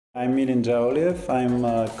I'm Milin Djalaliev. I'm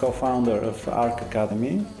a co-founder of Arc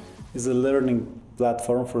Academy. It's a learning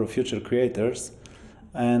platform for future creators,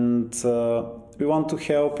 and we want to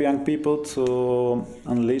help young people to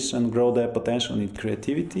unleash and grow their potential in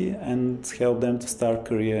creativity and help them to start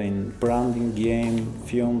career in branding, game,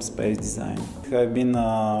 film, space design. I've been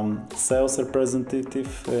a sales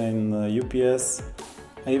representative in UPS.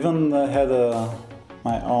 I even had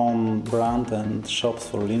my own brand and shops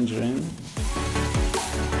for lingerie.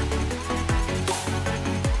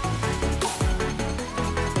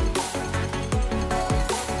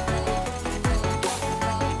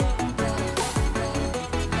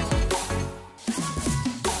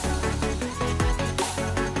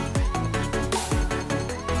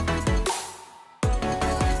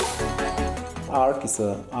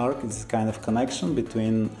 Arc is a kind of connection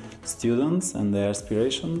between students and their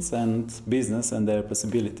aspirations and business and their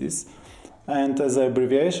possibilities. And as an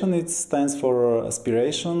abbreviation, it stands for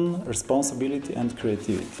aspiration, responsibility and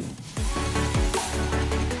creativity.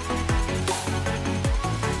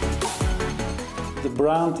 The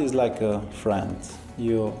brand is like a friend.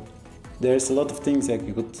 There's a lot of things that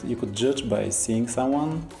you could judge by seeing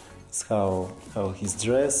someone. It's how he's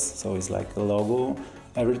dressed, so it's like a logo.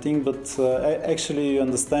 Everything, but actually you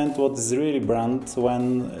understand what is really brand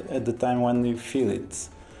at the time when you feel it.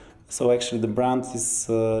 So actually the brand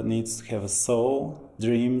needs to have a soul,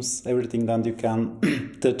 dreams, everything that you can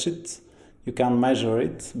touch it, you can measure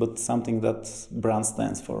it, but something that brand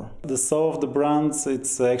stands for. The soul of the brand,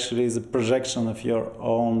 it's actually a projection of your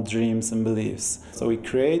own dreams and beliefs. So we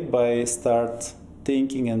create by start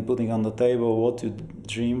thinking and putting on the table what you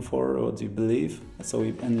dream for, what you believe,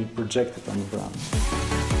 and we project it on the brand.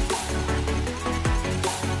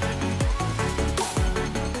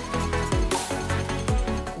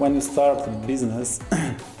 When you start a business,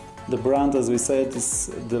 the brand, as we said,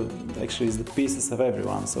 is actually the pieces of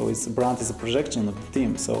everyone. So the brand is a projection of the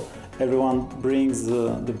team. So everyone brings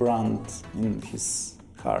the brand in his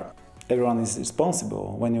heart. Everyone is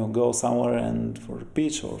responsible when you go somewhere and for a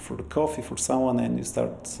pitch or for the coffee for someone and you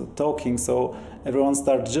start talking. So everyone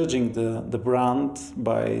starts judging the brand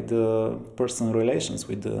by the personal relations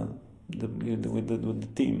with the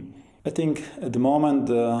team. I think at the moment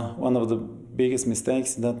one of the biggest mistakes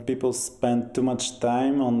is that people spend too much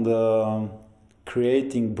time on the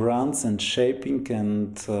creating brands and shaping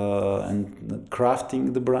and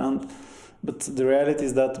crafting the brand. But the reality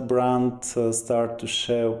is that brand start to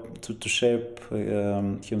shape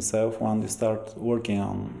himself once you start working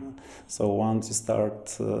on. So once you start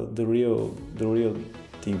the real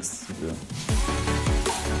things to do.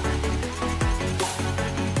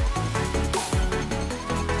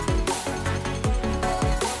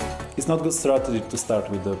 It's not good strategy to start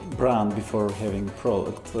with the brand before having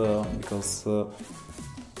product because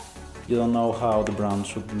you don't know how the brand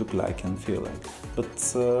should look like and feel like. But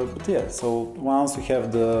yeah, so once you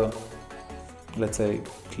have the, let's say,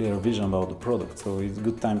 clear vision about the product, so it's a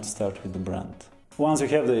good time to start with the brand. Once you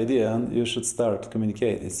have the idea, you should start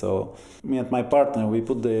communicating. So me and my partner, we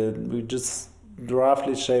just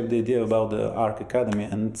roughly shaped the idea about the Arc Academy,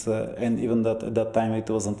 and even that at that time it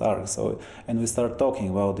wasn't Arc. So and we start talking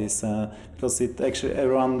about this because it actually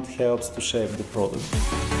everyone helps to shape the product.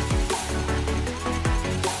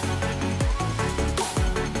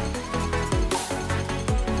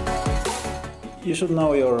 You should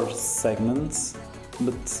know your segments,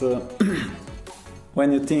 but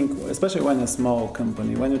when you think, especially when you're a small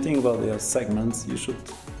company, when you think about your segments, you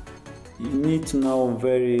need to know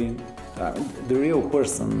the real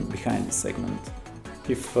person behind the segment.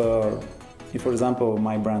 If, for example,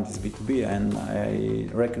 my brand is B2B and I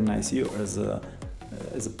recognize you as a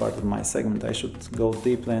part of my segment, I should go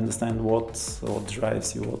deeply and understand what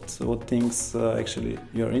drives you, what things actually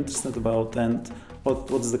you're interested about, and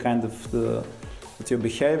what's the kind of your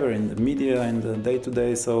behavior in the media and the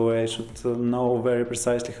day-to-day. So I should know very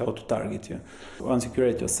precisely how to target you. Once you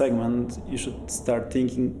create your segment, you should start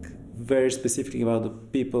thinking very specifically about the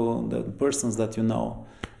people, the persons that you know,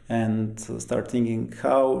 and start thinking,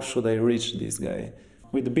 how should I reach this guy?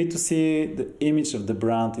 With the B2C, the image of the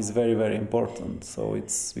brand is very, very important. So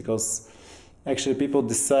it's because actually people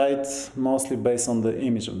decide mostly based on the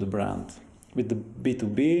image of the brand. With the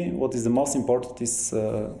B2B, what is the most important is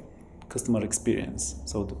customer experience.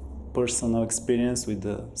 So the personal experience with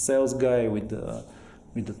the sales guy, with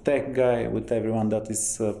the tech guy, with everyone that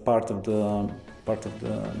is part of the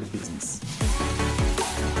business.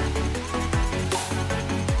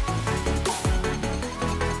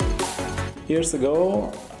 Years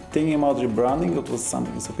ago, thinking about rebranding, it was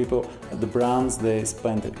something. So people, the brands, they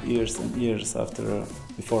spent years and years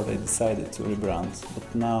before they decided to rebrand.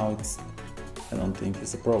 But now I don't think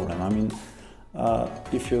it's a problem. I mean,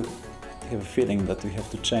 if you have a feeling that we have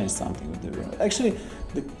to change something with the brand. Actually,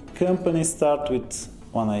 the company start with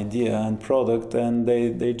one idea and product, and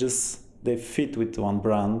they fit with one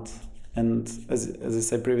brand. And as I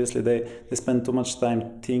said previously, they spend too much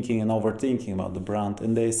time thinking and overthinking about the brand,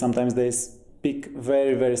 and sometimes they pick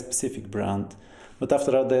very specific brand. But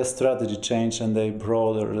after that, their strategy change and they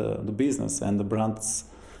broader the business, and the brand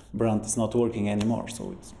is not working anymore.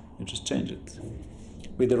 So you just change it.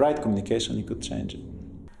 With the right communication, you could change it.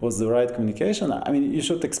 What's the right communication? I mean, you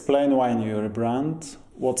should explain why you're a brand,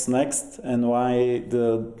 what's next, and why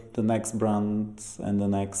the next brand and the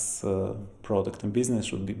next product and business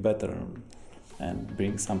should be better and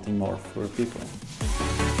bring something more for people.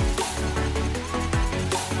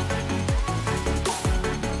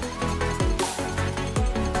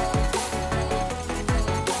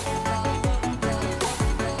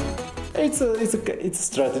 It's a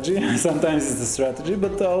strategy. Sometimes it's a strategy,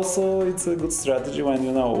 but also it's a good strategy when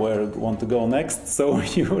you know where you want to go next. So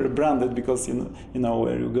you are branded because you know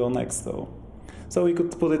where you go next. So we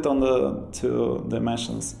could put it on the two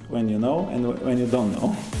dimensions: when you know and when you don't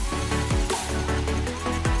know.